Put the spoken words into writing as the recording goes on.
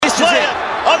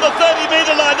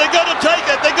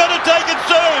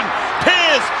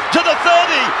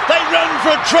for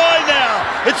a try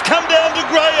now. It's come down to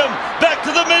Graham. Back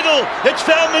to the middle. It's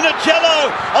found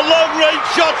Minicello. A long range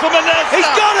shot for Manassa. He's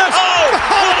got it. Oh,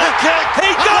 what a kick.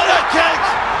 He got it. Kick.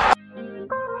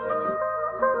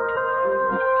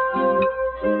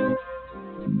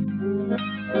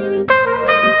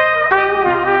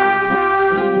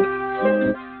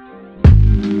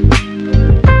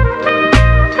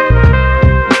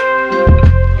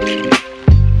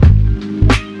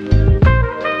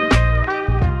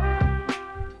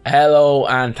 Hello,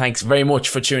 and thanks very much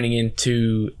for tuning in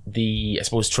to the, I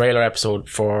suppose, trailer episode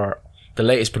for the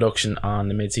latest production on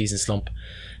the mid-season slump,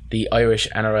 the Irish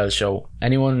NRL show.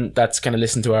 Anyone that's kind of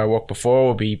listened to our work before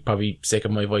will be probably sick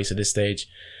of my voice at this stage,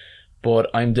 but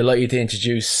I'm delighted to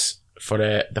introduce, for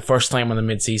the first time on the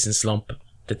mid-season slump,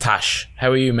 the Tash.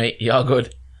 How are you, mate? You all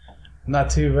good? Not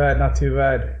too bad. Not too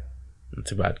bad.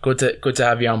 Good to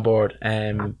have you on board.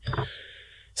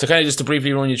 So kind of just to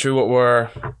briefly run you through what we're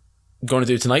going to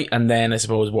do tonight, and then I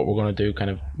suppose what we're going to do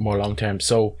kind of more long term.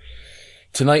 So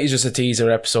tonight is just a teaser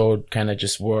episode, kind of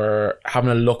just we're having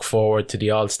a look forward to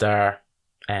the All-Star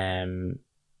game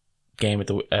at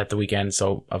the weekend.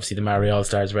 So obviously the Maori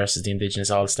All-Stars versus the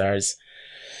Indigenous All-Stars,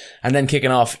 and then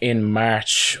kicking off in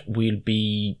March we'll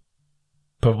be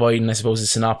providing, I suppose, a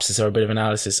synopsis or a bit of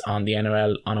analysis on the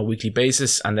NRL on a weekly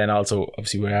basis, and then also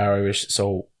obviously we are Irish,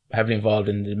 so heavily involved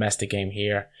in the domestic game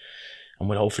here. And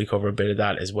we'll hopefully cover a bit of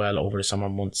that as well over the summer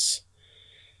months.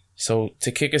 So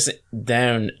to kick us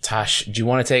down, Tash, do you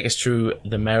want to take us through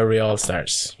the Maori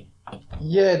All-Stars?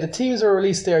 Yeah, the teams were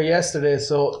released there yesterday,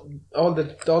 so all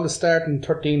the starting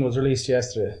 13 was released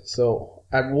yesterday. So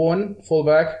at 1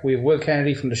 fullback we have Will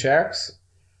Kennedy from the Sharks.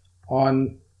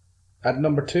 At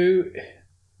number 2,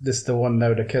 this is the one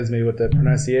now that kills me with the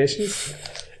pronunciations.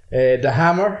 The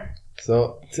Hammer.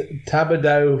 So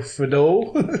Tabadao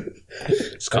Fido.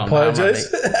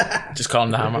 Apologise. Just call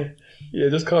him the Hammer. Yeah,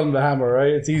 just call him the Hammer,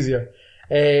 right? It's easier.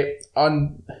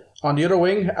 On the other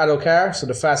wing, Ado Carr, so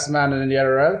the fastest man in the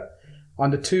NRL. On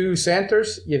the 2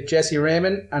 centres, you have Jesse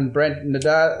Raymond and Brent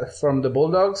Nadal from the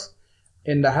Bulldogs.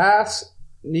 In the halves,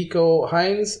 Nico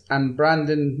Hines and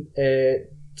Brandon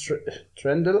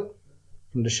Trendle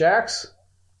from the Sharks.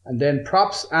 And then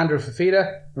props, Andrew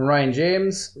Fafita and Ryan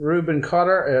James, Ruben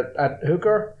Cotter at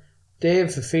hooker, Dave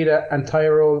Fafita and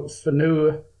Tyrone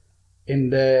Fanua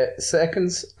in the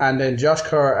seconds, and then Josh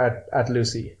Kerr at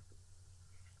Lucy.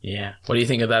 Yeah. What do you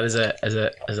think of that as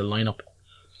a lineup?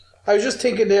 I was just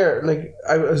thinking there, like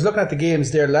I was looking at the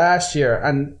games there last year,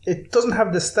 and it doesn't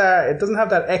have the star, it doesn't have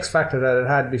that X factor that it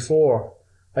had before,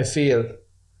 I feel.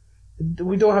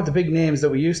 We don't have the big names that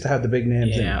we used to have the big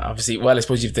names in. Yeah, obviously. Well, I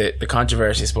suppose you've the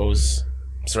controversy, I suppose,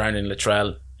 surrounding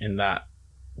Latrell, in that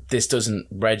this doesn't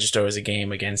register as a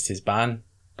game against his ban,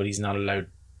 but he's not allowed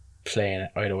playing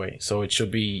it either way. So it should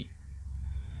be,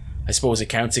 I suppose it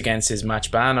counts against his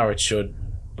match ban, or if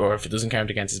it doesn't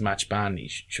count against his match ban, he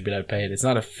should be allowed to play it. It's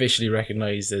not officially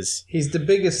recognised as... He's the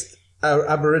biggest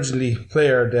Aboriginal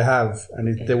player they have,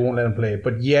 and they won't let him play,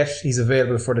 but yet he's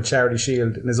available for the Charity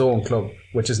Shield in his own club,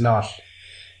 which is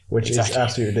exactly. Is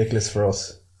absolutely ridiculous for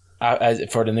us,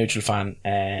 for the neutral fan.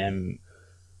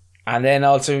 And then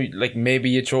also, like,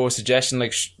 maybe you throw a suggestion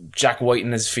like Jack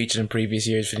Whiten has featured in previous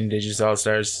years for the Indigenous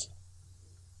All-Stars.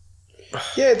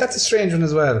 Yeah, that's a strange one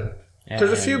as well.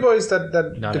 There's a few boys that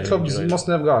the clubs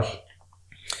mustn't have got.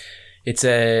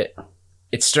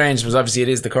 It's strange because obviously it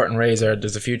is the curtain raiser.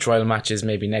 There's a few trial matches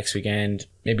maybe next weekend,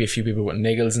 maybe a few people with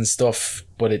niggles and stuff,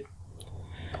 but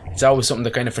it's always something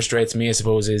that kind of frustrates me, I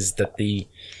suppose, is that the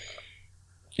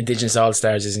Indigenous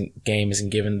All-Stars isn't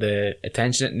given the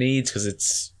attention it needs, because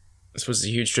it's, I suppose, it's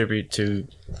a huge tribute to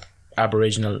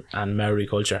Aboriginal and Maori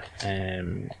culture.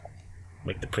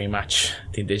 Like the pre-match,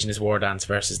 the Indigenous war dance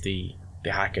versus the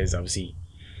haka is obviously,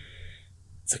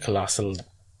 it's a colossal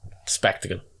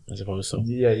spectacle, I suppose. So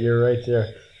yeah, you're right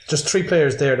there. Just 3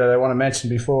 players there that I want to mention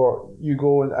before you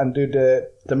go and do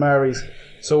the Maoris.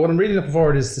 So what I'm really looking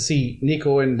forward is to see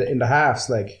Nico in the halves,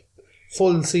 like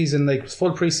full season, like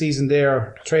full pre-season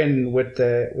there, training with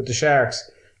the Sharks.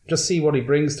 Just see what he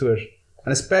brings to it,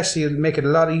 and especially it'll make it a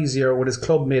lot easier with his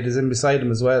club mate is in beside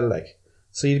him as well. Like,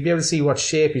 so you'll be able to see what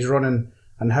shape he's running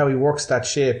and how he works that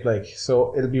shape. Like,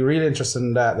 so it'll be really interesting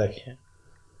in that. Like, yeah.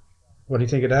 What do you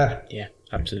think of that? Yeah,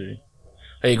 absolutely.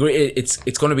 I agree. It's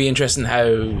going to be interesting how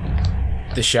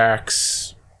the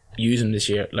Sharks use him this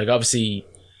year. Like, obviously,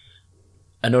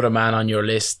 another man on your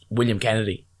list, William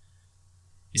Kennedy.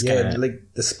 He's kinda,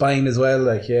 like the spine as well.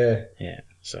 Like, yeah.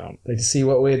 So, like to see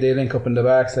what way they link up in the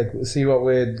backs. Like, see what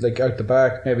way, like out the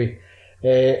back maybe.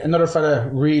 Another fella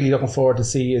really looking forward to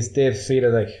see is Dave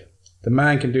Fafita. Like, the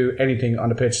man can do anything on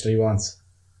the pitch that he wants.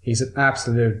 He's an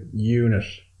absolute unit.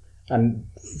 And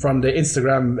from the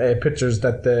Instagram pictures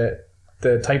that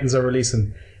the Titans are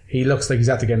releasing, he looks like he's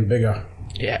after getting bigger.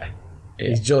 Yeah.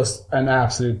 He's just an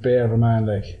absolute bear of a man.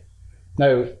 Like,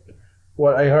 now,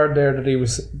 what I heard there that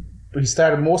he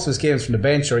started most of his games from the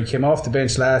bench, or he came off the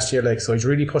bench last year. Like, so he's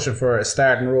really pushing for a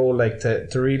starting role, like to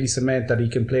really cement that he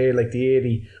can play like the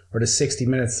 80 or the 60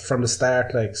 minutes from the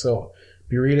start. Like, so it'd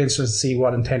be really interesting to see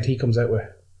what intent he comes out with.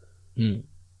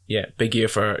 Yeah, big year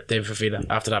for David Fafita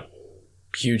after that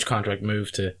huge contract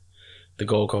move to the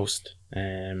Gold Coast.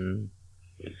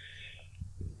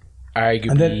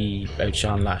 Arguably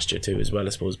outshone last year too, as well, I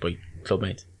suppose, by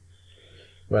clubmates.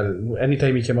 Well,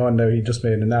 anytime he came on now, he just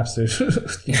made an absolute.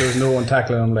 There's no one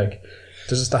tackling him. Like,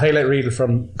 there's just the highlight reel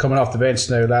from coming off the bench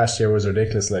now last year was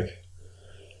ridiculous. Like,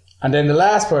 and then the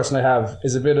last person I have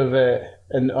is a bit of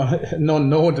an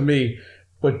unknown to me,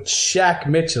 but Shaq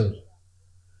Mitchell,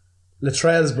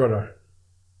 Latrell's brother.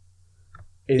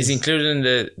 Is he included in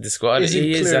the squad?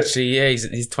 He is actually. Yeah,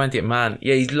 he's 20th man.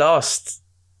 Yeah, he's lost.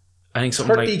 I think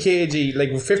something 30 kg,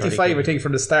 like 55, I think,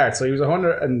 from the start. So he was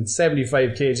 175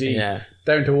 kg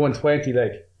down to 120.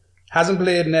 Like, hasn't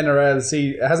played an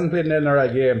NRL. Hasn't played an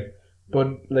NRL game, but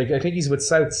like I think he's with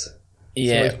Souths.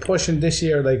 Yeah, so he's pushing this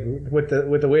year, like with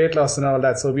the weight loss and all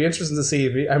that. So it'll be interesting to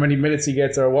see how many minutes he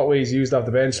gets or what way he's used off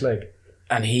the bench. Like,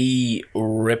 and he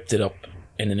ripped it up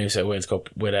in the New South Wales Cup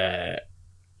with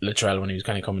Latrell when he was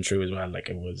kind of coming through as well. Like,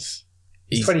 it was.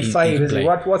 He's 25, isn't he?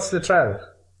 What's Latrell?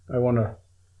 I wonder.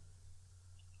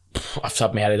 Off the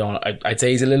top of my head, I'd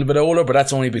say he's a little bit older, but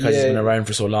that's only because he's been around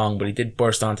for so long. But he did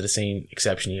burst onto the scene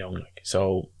exceptionally young, like,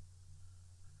 so.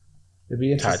 It'd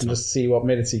be interesting just to see what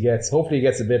minutes he gets. Hopefully, he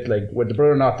gets a bit, like, with the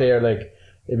brother not there. Like,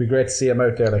 it'd be great to see him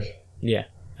out there. Like, yeah,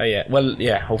 well,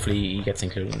 yeah. Hopefully, he gets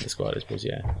included in the squad, I suppose.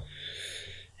 Yeah.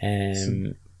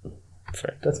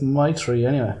 Fair. That's my three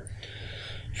anyway.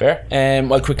 Fair.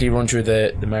 I'll quickly run through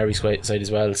the Maori side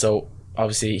as well. So.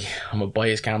 Obviously, I'm a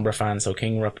biased Canberra fan, so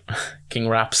King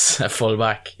Raps at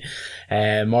fullback,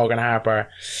 Morgan Harper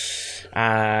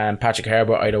and Patrick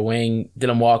Herbert either wing,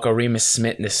 Dylan Walker, Remus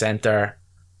Smith in the centre,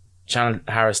 Shannon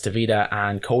Harris Tavita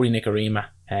and Cody Nicarima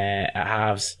at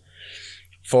halves.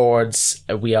 Forwards,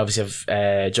 we obviously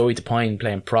have Joey DePine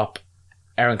playing prop,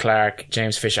 Aaron Clark,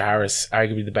 James Fisher-Harris,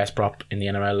 arguably the best prop in the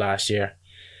NRL last year,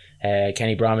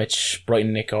 Kenny Bromwich,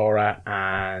 Brighton Nick Ora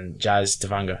and Jazz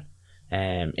Tavanga.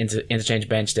 Interchange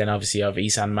bench then obviously of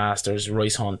Isan Masters,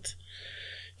 Royce Hunt,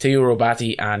 Teo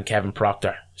Robati and Kevin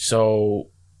Proctor. So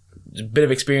a bit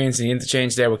of experience in the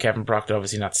interchange there with Kevin Proctor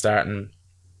obviously not starting.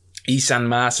 Isan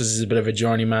Masters is a bit of a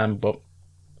journeyman, but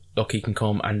look, he can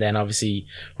come. And then obviously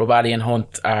Robati and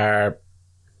Hunt are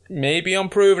maybe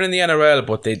unproven in the NRL,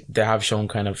 but they have shown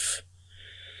kind of,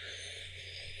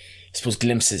 I suppose,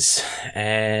 glimpses.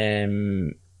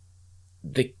 The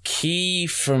key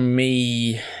for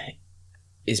me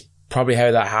is probably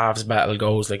how that halves battle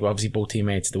goes. Like, obviously both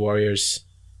teammates, the Warriors.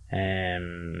 I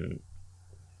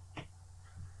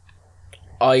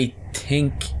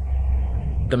think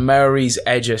the Maoris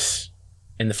edge it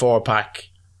in the forward pack,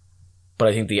 but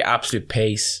I think the absolute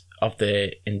pace of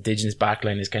the Indigenous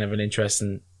backline is kind of an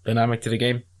interesting dynamic to the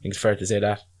game. I think it's fair to say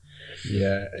that.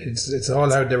 Yeah, it's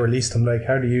all how they released them, like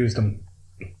how they use them.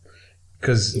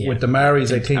 Because with the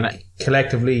Maoris, I think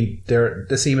collectively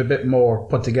they seem a bit more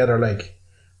put together. Like,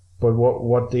 but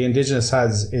what the Indigenous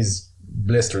has is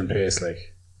blistering pace,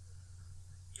 like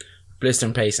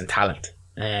blistering pace and talent.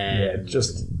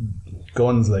 Just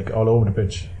guns like all over the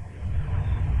pitch.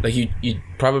 Like you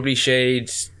probably shade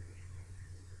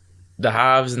the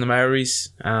halves and the Maoris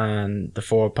and the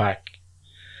forward pack.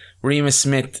 Remus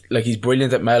Smith, like, he's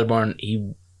brilliant at Melbourne.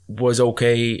 He was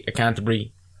okay at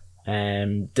Canterbury.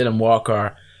 Dylan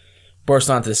Walker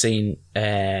burst onto the scene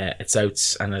at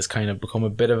Souths and has kind of become a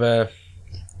bit of a,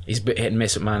 he's a bit hit and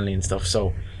miss with Manly and stuff.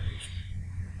 So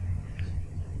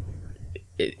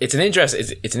it's an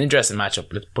interesting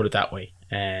matchup. Let's put it that way.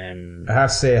 I have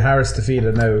to say, Harris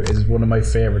Tafida now is one of my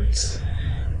favourites.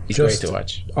 He's great to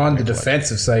watch. On the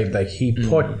defensive side, like, he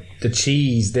put the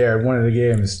cheese there in one of the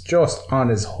games just on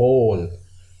his hole,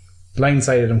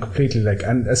 blindsided him completely. Like,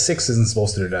 and a 6 isn't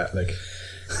supposed to do that. Like,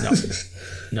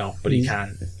 no, but he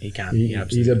can.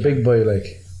 He's a big boy,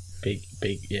 like big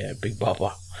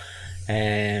bopper.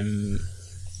 And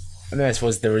then I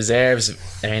suppose the reserves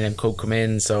and could come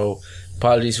in. So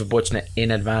apologies for butchering it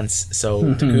in advance. So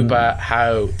Takupa,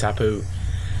 Howe, Tapu,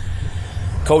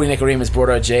 Cody Nicarima's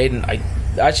brother Jaden. I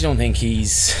actually don't think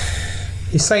he's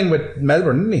signed with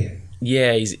Melbourne, isn't he?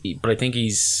 Yeah, but I think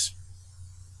he's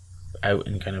out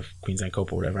in kind of Queensland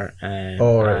Cup or whatever.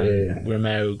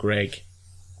 Ramau, Greg.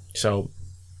 So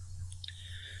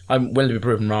I'm willing to be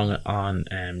proven wrong on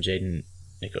Jaden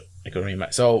It could really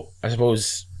matter. So I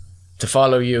suppose to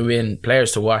follow you in,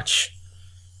 players to watch,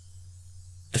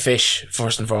 the Fish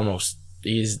first and foremost.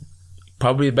 He's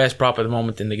probably the best prop at the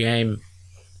moment in the game.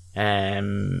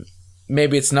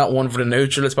 Maybe it's not one for the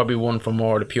neutral. It's probably one for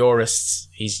more the purists.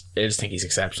 I just think he's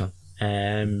exceptional.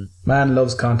 Man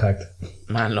loves contact.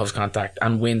 Man loves contact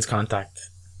and wins contact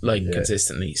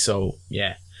consistently. So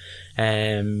yeah,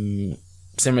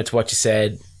 similar to what you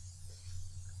said,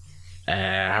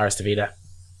 Harris Tavita.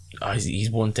 He's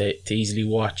one to easily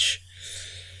watch.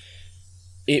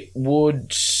 It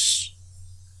would.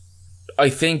 I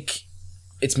think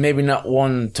it's maybe not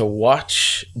one to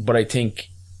watch, but I think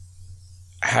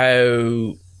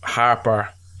how Harper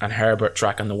and Herbert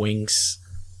track on the wings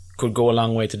could go a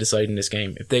long way to deciding this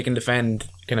game. If they can defend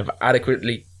kind of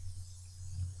adequately,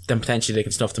 then potentially they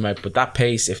can snuff them out. But that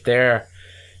pace, if they're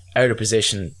out of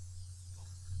position,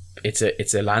 it's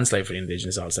a landslide for the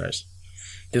Indigenous All-Stars.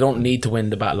 They don't need to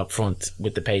win the battle up front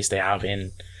with the pace they have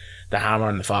in the Hammer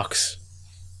and the Fox.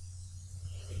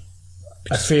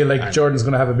 I feel like Jordan's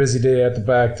going to have a busy day at the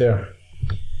back there.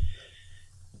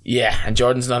 Yeah, and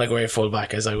Jordan's not a great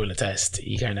fullback, as I will attest.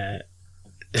 He kind of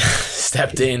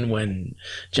stepped in when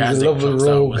He's a lovely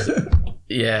rogue.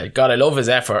 Yeah, God, I love his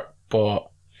effort, but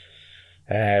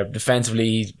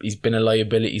defensively, he's been a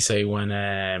liability, say, when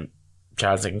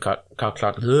Charles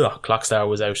Clockstar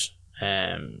was out.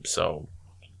 So,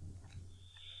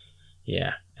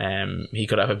 yeah, he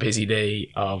could have a busy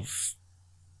day of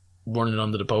running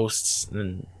under the posts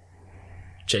and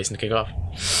chasing the kick off.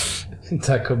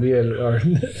 That could be it,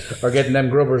 or getting them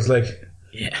grubbers,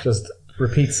 just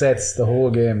repeat sets the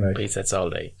whole game, repeat sets all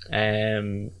day.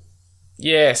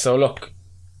 So look,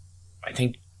 I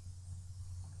think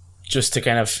just to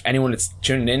kind of anyone that's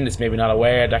tuning in that's maybe not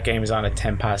aware, that game is on at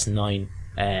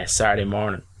 9:10 Saturday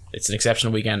morning. It's an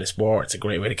exceptional weekend of sport. It's a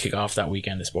great way to kick off that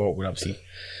weekend of sport with obviously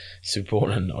Super Bowl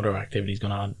and other activities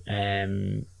going on.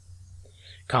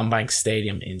 Combank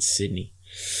Stadium in Sydney.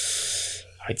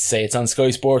 I'd say it's on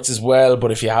Sky Sports as well,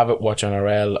 but if you have it, watch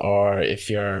NRL, or if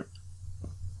you're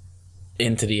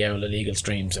into the Owl illegal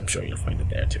streams, I'm sure you'll find it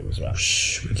there too as well.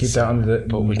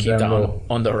 We keep that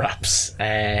under wraps.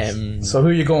 So who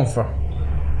are you going for?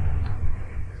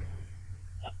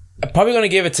 I'm probably going to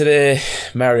give it to the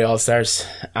Maori All-Stars,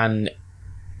 and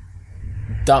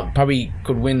that probably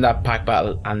could win that pack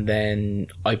battle, and then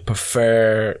I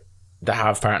prefer the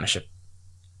half partnership.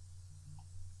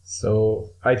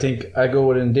 So I think I go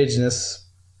with Indigenous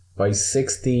by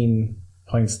 16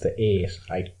 points to 8.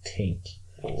 I think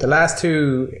the last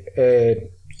two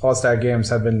All-Star games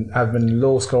have been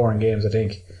low scoring games. I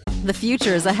think the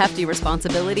future is a hefty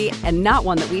responsibility and not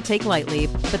one that we take lightly.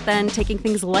 But then taking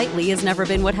things lightly has never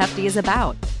been what Hefty is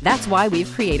about. That's why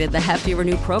we've created the Hefty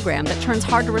Renew program that turns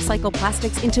hard to recycle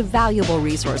plastics into valuable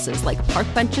resources like park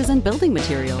benches and building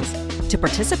materials. To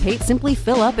participate, simply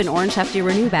fill up an orange Hefty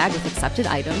Renew bag with accepted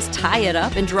items, tie it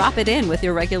up, and drop it in with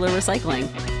your regular recycling.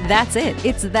 That's it.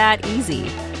 It's that easy.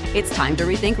 It's time to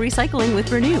rethink recycling with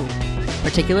Renew.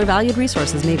 Particular valued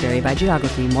resources may vary by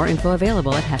geography. More info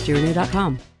available at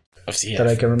heftyrenew.com. That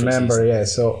I can remember, yeah.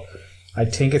 So I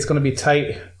think it's going to be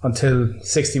tight until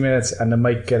 60 minutes, and they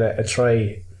might get a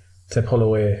try to pull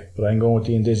away. But I'm going with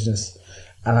the Indigenous,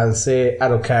 and I'll say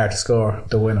Adokar to score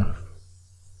the winner.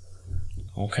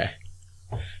 Okay.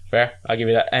 Fair, I'll give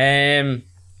you that.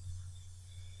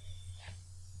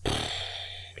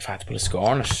 If I had to put a score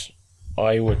on it,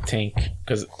 I would think,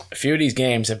 because a few of these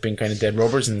games have been kind of dead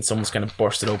rubbers and someone's kind of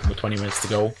burst it open with 20 minutes to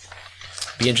go.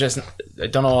 Be interesting. I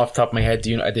don't know off the top of my head,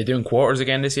 are they doing quarters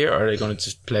again this year, or are they going to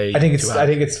just play? I think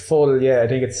it's full. Yeah, I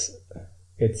think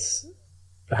it's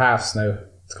halves now.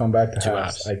 It's gone back to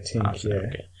halves. I think. Halves, yeah.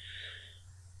 Okay.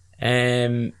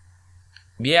 I'm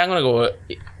gonna go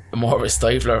more of a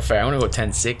stifler affair. I'm gonna go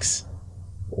 10-6.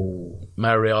 Oh,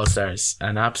 Maori All-Stars,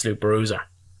 an absolute bruiser.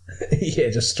 Yeah,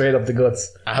 just straight up the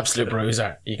guts. Absolute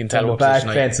bruiser. You can tell what back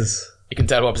position fences. You can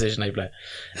tell what position I play.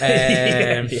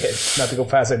 Yeah, not to go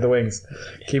past out the wings.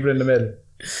 Keep it in the middle.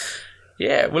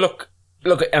 Yeah, well,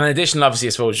 look. In addition, obviously,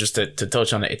 I suppose just to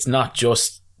touch on it, it's not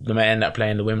just the men that are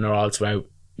playing; the women are also out.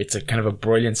 It's a kind of a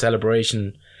brilliant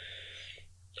celebration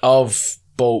of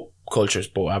both cultures,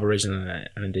 both Aboriginal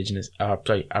and Indigenous.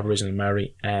 Aboriginal and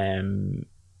Maori. And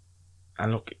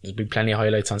look, there's been plenty of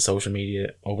highlights on social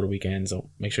media over the weekend, so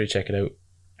make sure you check it out.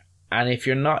 And if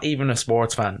you're not even a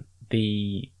sports fan,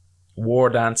 the war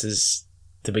dances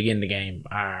to begin the game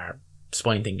are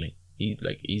spine tingling,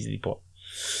 easily put.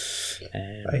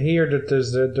 I hear that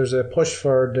there's a push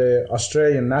for the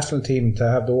Australian national team to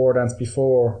have the war dance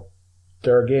before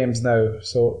their games now,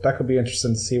 so that could be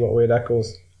interesting to see what way that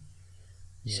goes.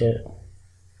 Yeah.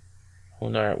 So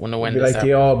Wonder when It'd be does like that,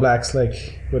 the All Blacks,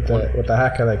 like with the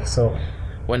haka, like. So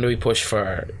when do we push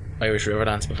for Irish River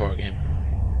Dance before a game?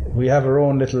 we have our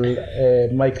own little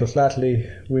Michael Flatley.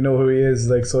 We know who he is,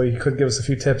 like, so he could give us a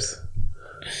few tips.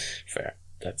 Fair.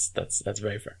 That's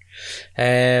very fair.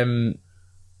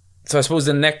 So I suppose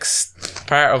the next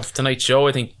part of tonight's show,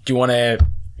 I think, do you want to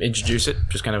introduce it?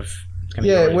 Just kind of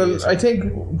yeah, well, I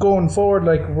think going forward,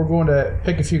 like, we're going to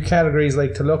pick a few categories,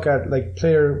 like, to look at, like,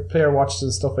 player watches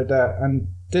and stuff like that. And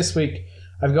this week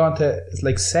I've gone to,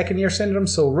 like, second year syndrome,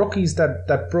 so rookies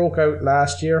that broke out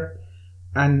last year.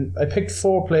 And I picked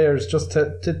 4 players just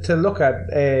to look at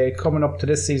coming up to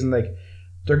this season. Like,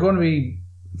 they're going to be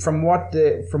from what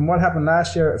happened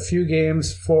last year, a few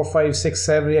games, 4, 5, 6,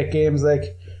 7, 8 games,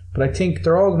 like. But I think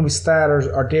they're all going to be starters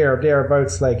or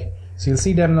thereabouts, like. So you'll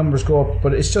see them numbers go up,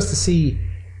 but it's just to see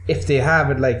if they have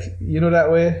it, like,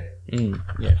 that way.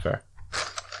 Yeah, fair.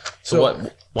 So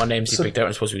what names you picked out?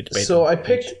 I'm supposed to be debating. So I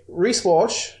picked Reece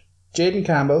Walsh, Jaden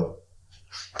Campbell,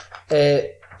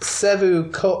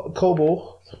 Sevu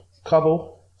Kobo,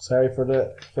 sorry for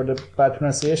the bad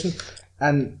pronunciation,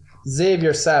 and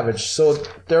Xavier Savage. So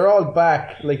they're all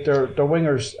back, like they're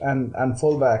wingers and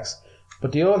fullbacks,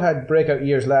 but they all had breakout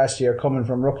years last year coming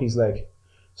from rookies, like.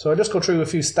 So I'll just go through a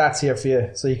few stats here for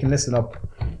you so you can listen up.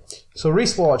 So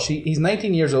Reece Walsh, he's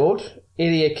 19 years old,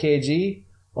 88 kg,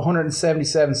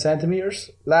 177 centimetres.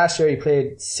 Last year he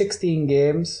played 16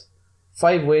 games,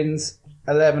 5 wins,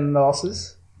 11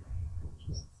 losses.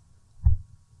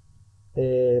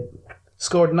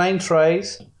 Scored 9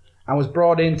 tries and was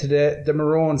brought into the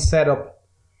Maroon setup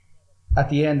at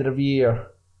the end of the year.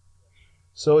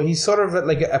 So he's sort of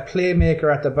like a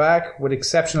playmaker at the back with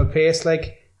exceptional pace,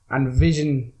 like, and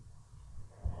vision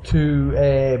to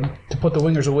put the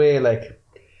wingers away, like.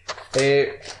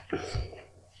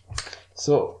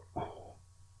 So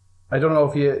I don't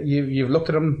know if you've looked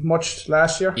at him much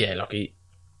last year. Yeah, look,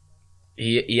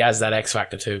 he has that X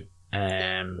factor too.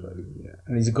 And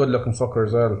he's a good looking fucker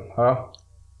as well, huh?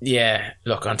 Yeah,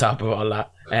 look, on top of all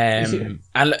that, and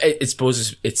I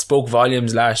suppose it spoke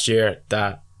volumes last year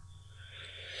that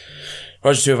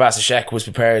Roger Tuivasa-Sheck was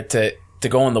prepared to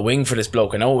go on the wing for this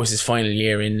bloke. I know it was his final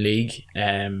year in league,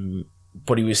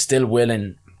 but he was still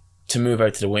willing to move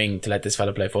out to the wing to let this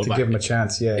fella play fullback. To give him a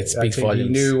chance, yeah. It speaks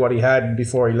volumes. He knew what he had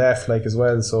before he left, like, as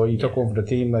well, so he took one for the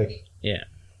team, like. Yeah.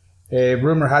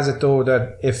 Rumour has it, though,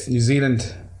 that if New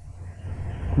Zealand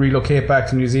relocate back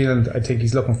to New Zealand, I think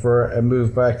he's looking for a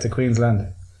move back to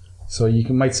Queensland. So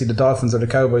you might see the Dolphins or the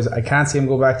Cowboys. I can't see him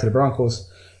go back to the Broncos.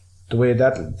 The way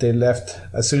that they left,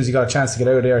 as soon as he got a chance to get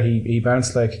out of there, he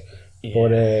bounced, like. Yeah.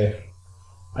 But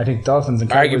I think Dolphins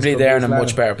and Cowboys arguably they're in a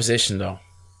much better position, though.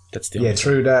 That's the only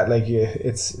true that, like,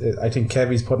 I think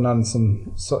Kevy's putting on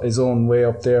his own way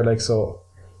up there, like, so.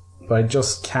 But I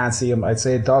just can't see him. I'd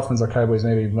say Dolphins or Cowboys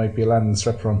maybe might be a landing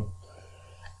strip for him.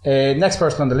 Next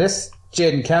person on the list,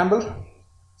 Jaden Campbell,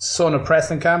 son of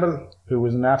Preston Campbell, who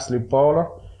was an absolute baller.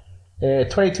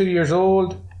 22 years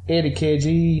old, 80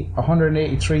 kg,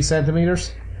 183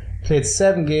 centimetres. Played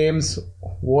 7 games,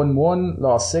 won 1,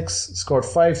 lost 6, scored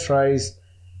 5 tries.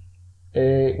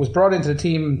 Was brought into the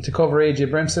team to cover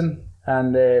AJ Brimson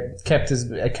and kept his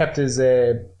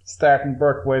starting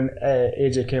berth when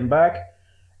AJ came back.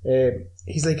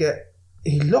 He's like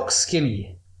he looks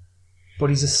skinny,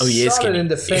 but he's solid in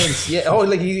defence. Yeah,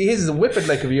 like he is a whippet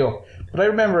like of you. But I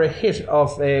remember a hit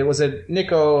of was it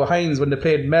Nico Hines when they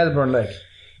played Melbourne, like,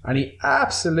 and he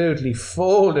absolutely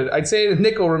folded. I'd say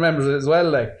Nico remembers it as well,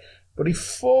 like, but he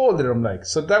folded him, like.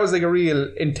 So that was like a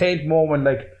real intent moment,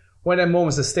 like one of them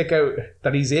moments that stick out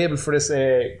that he's able for this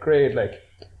grade, like.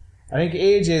 I think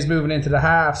AJ is moving into the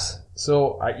halves,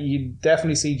 so you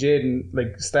definitely see Jaden,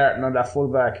 like, starting on that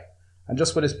fullback, and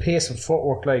just with his pace and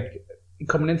footwork, like,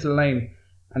 coming into the line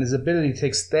and his ability to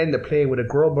extend the play with a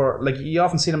grubber, like, you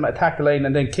often see him attack the line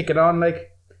and then kick it on,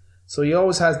 like. So he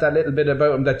always has that little bit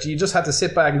about him that you just have to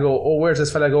sit back and go, oh, where's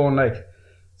this fella going, like.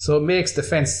 So it makes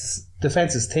defenses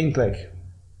think, like.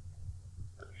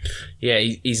 Yeah,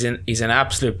 he's an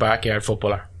absolute backyard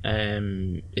footballer.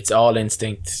 It's all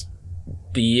instinct.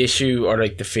 The issue, or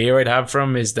like the fear I'd have for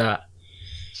him, is that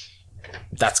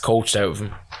that's coached out of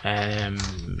him.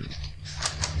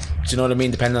 Do you know what I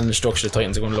mean? Depending on the structure the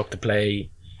Titans are going to look to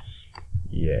play.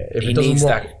 Yeah, if it doesn't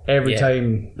work every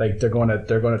time, like, they're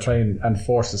gonna try and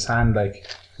force his hand, like,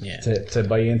 to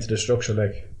buy into the structure,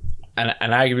 like.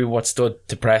 And arguably what stood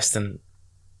to Preston,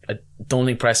 I don't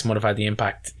think Preston would have had the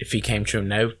impact if he came through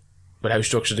now, with how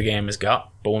structured the game has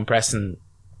got. But when Preston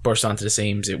burst onto the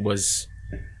seams, it was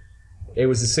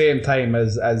the same time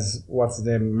as what's his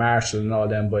name, Marshall and all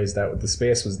them boys, that the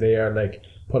space was there, like,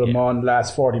 put them on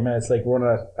last 40 minutes, like,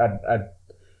 running at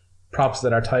props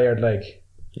that are tired, like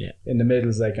in the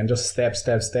middles, like, and just step,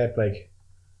 like.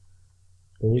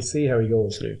 But we'll see how he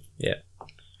goes. Yeah,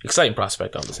 exciting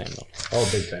prospect on the same though. Oh,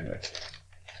 big time, like.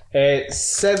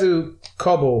 Sevu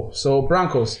Kobo, so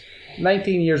Broncos,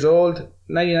 19 years old,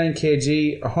 99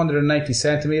 kg, 190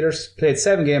 centimeters. Played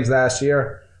 7 games last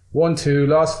year, won 2,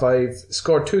 lost 5,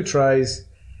 scored 2 tries.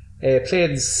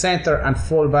 Played centre and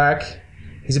full back.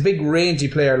 He's a big rangy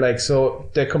player, like, so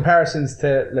the comparisons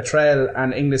to Latrell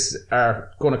and Inglis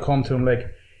are going to come to him.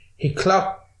 Like, he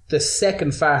clocked the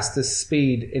second fastest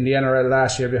speed in the NRL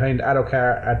last year behind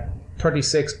Adokar at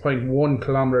 36.1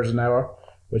 kilometres an hour,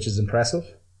 which is impressive.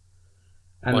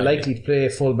 And likely to play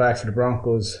full back for the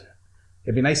Broncos.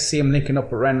 It'd be nice to see him linking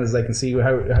up with Reynolds, like, and see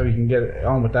how he can get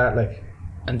on with that, like.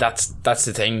 And that's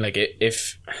the thing, like,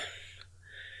 if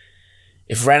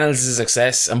Reynolds is a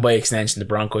success, and by extension the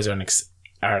Broncos are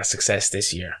a success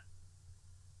this year,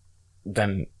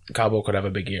 then Cabo could have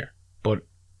a big year. But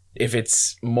if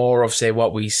it's more of, say,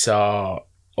 what we saw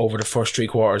over the first 3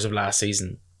 quarters of last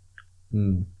season,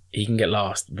 he can get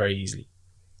lost very easily.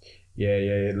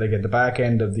 Yeah. Like, at the back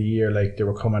end of the year, like, they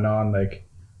were coming on, like,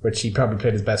 which he probably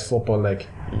played his best football, like.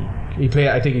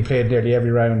 I think he played nearly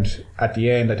every round at the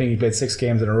end. I think he played 6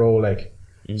 games in a row, like.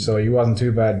 So he wasn't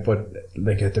too bad, but,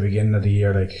 like, at the beginning of the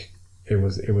year, like, it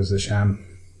was a sham.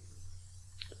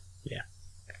 Yeah.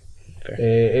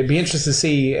 It'd be interesting to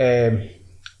see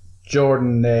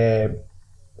Jordan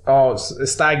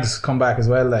Staggs come back as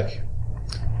well, like,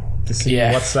 to see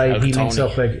what side he links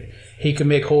up. Like, he can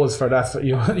make holes for that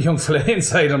young fella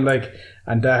inside him, like,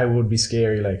 and that would be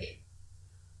scary, like.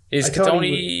 Is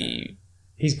Katoni?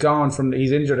 He's gone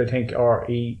he's injured, I think, or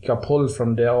he got pulled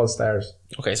from the All-Stars.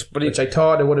 Okay, which I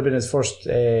thought it would have been his first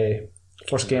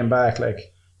game back,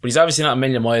 like. But he's obviously not a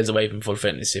million miles away from full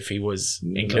fitness if he was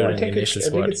included in the initial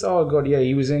squad. I think it's all good. Yeah,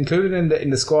 he was included in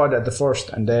the squad at the first,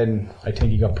 and then I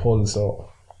think he got pulled, so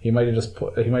he might have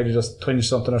just twinged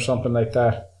something or something like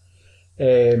that.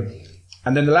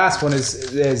 And then the last one is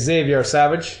Xavier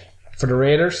Savage for the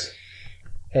Raiders.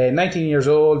 19 years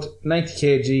old, 90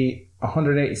 kg,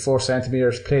 184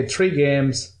 centimetres, played 3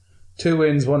 games, 2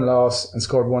 wins, 1 loss, and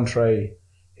scored 1 try.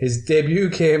 His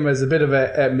debut came as a bit of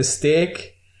a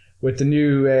mistake with the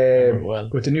new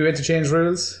interchange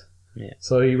rules. Yeah.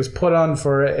 So he was put on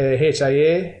for a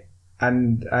HIA,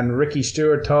 and Ricky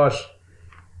Stewart thought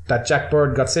that Jack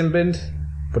Bird got sin binned,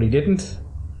 but he didn't.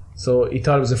 So he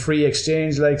thought it was a free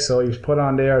exchange, like, so he was put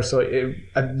on there. So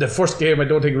the first game, I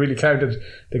don't think really counted.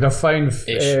 They got fined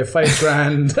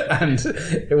 $5,000, and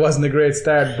it wasn't a great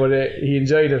start, but he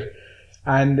enjoyed it.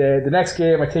 And the next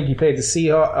game, I think he played the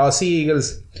Sea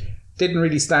Eagles. Didn't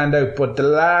really stand out, but the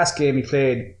last game he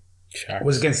played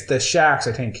was against the Sharks,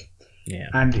 I think. Yeah.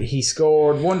 And he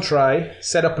scored 1 try,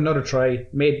 set up another try,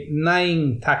 made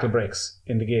 9 tackle breaks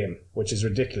in the game, which is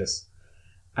ridiculous.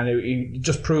 And he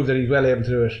just proved that he's well able to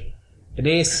do it. An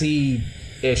AC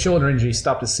shoulder injury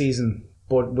stopped the season,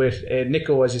 but with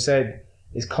Nico, as you said,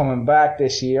 is coming back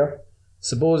this year.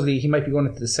 Supposedly he might be going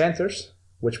into the centres,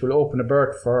 which will open a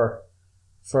berth for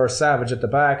Savage at the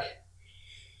back.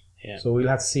 Yeah. So we'll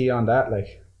have to see on that,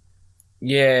 like.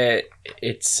 Yeah,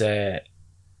 it's. I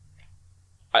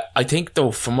think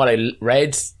though, from what I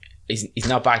read, he's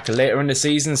not back till later in the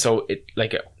season. So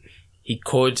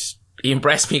he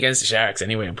impressed me against the Sharks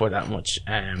anyway, and put that much.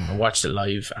 I watched it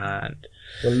live, and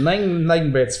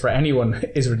 9 bits for anyone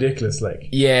is ridiculous. Like,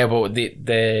 yeah, but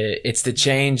it's the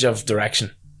change of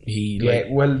direction. He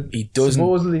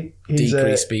doesn't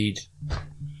decrease speed.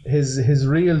 His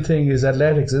real thing is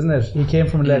athletics, isn't it? He came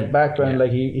from an athletic background. Yeah.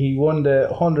 Like he won the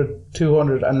 100,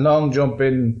 200 and long jump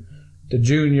in the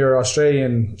junior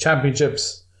Australian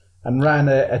championships and ran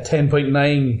a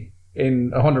 10.9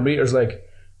 in 100 meters, like,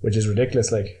 which is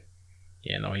ridiculous. Like,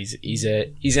 yeah, no, he's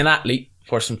an athlete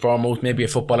first and foremost, maybe a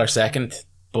footballer second,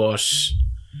 but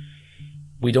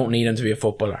we don't need him to be a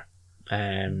footballer.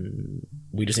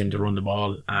 We just need him to run the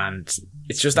ball, and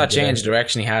it's just that change of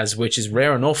direction he has, which is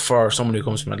rare enough for someone who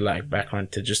comes from an athletic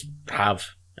background to just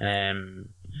have.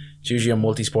 It's usually on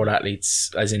multi-sport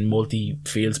athletes, as in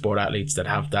multi-field sport athletes, that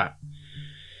have that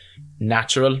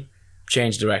natural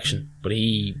change direction, but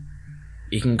he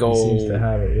can go. He seems to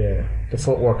have it. Yeah, the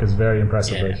footwork is very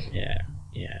impressive. Yeah.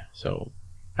 So,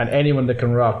 and anyone that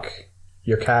can rock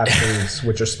your calf sleeves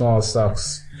with your small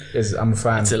socks I'm a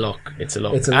fan. It's a look.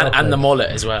 And the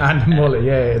mullet as well. And the mullet,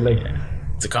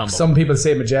 it's a combo. Some people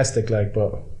say majestic, like,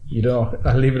 but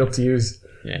I'll leave it up to you.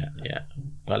 Yeah.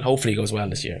 Well, hopefully it goes well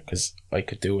this year, because I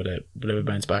could do with a bit of a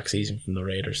bounce back season from the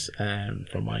Raiders,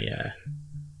 for my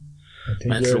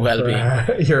mental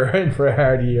well-being. You're in for a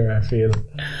hard year, I feel.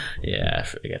 Yeah, I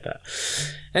forget that.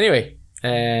 Anyway,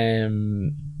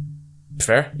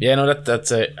 Fair. Yeah, no,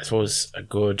 that's I suppose a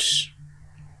good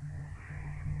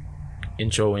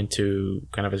intro into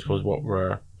kind of, I suppose, what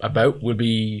we're about. We'll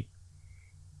be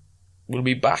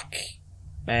back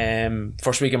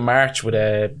first week in March with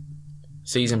a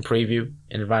season preview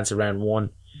in advance of round 1,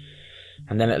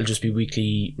 and then it'll just be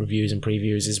weekly reviews and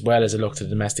previews as well as a look to the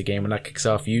domestic game, and that kicks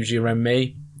off usually around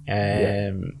May.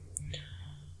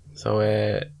 So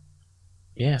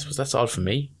I suppose that's all from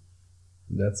me.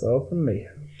 That's all from me.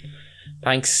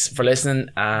 Thanks for listening,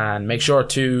 and make sure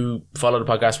to follow the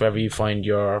podcast wherever you find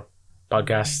your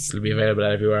podcasts. It'll be available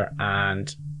everywhere,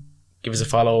 and give us a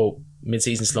follow,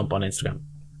 Mid-Season Slump, on Instagram.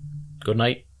 Good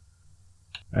night.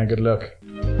 And good luck.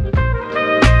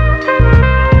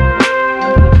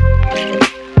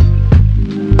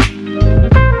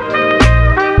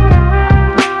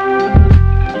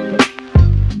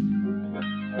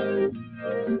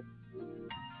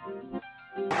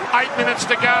 Minutes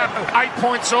to go, 8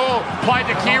 points all. Played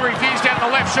to Keary, views down the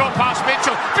left, short past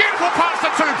Mitchell. Beautiful pass to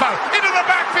Tupou.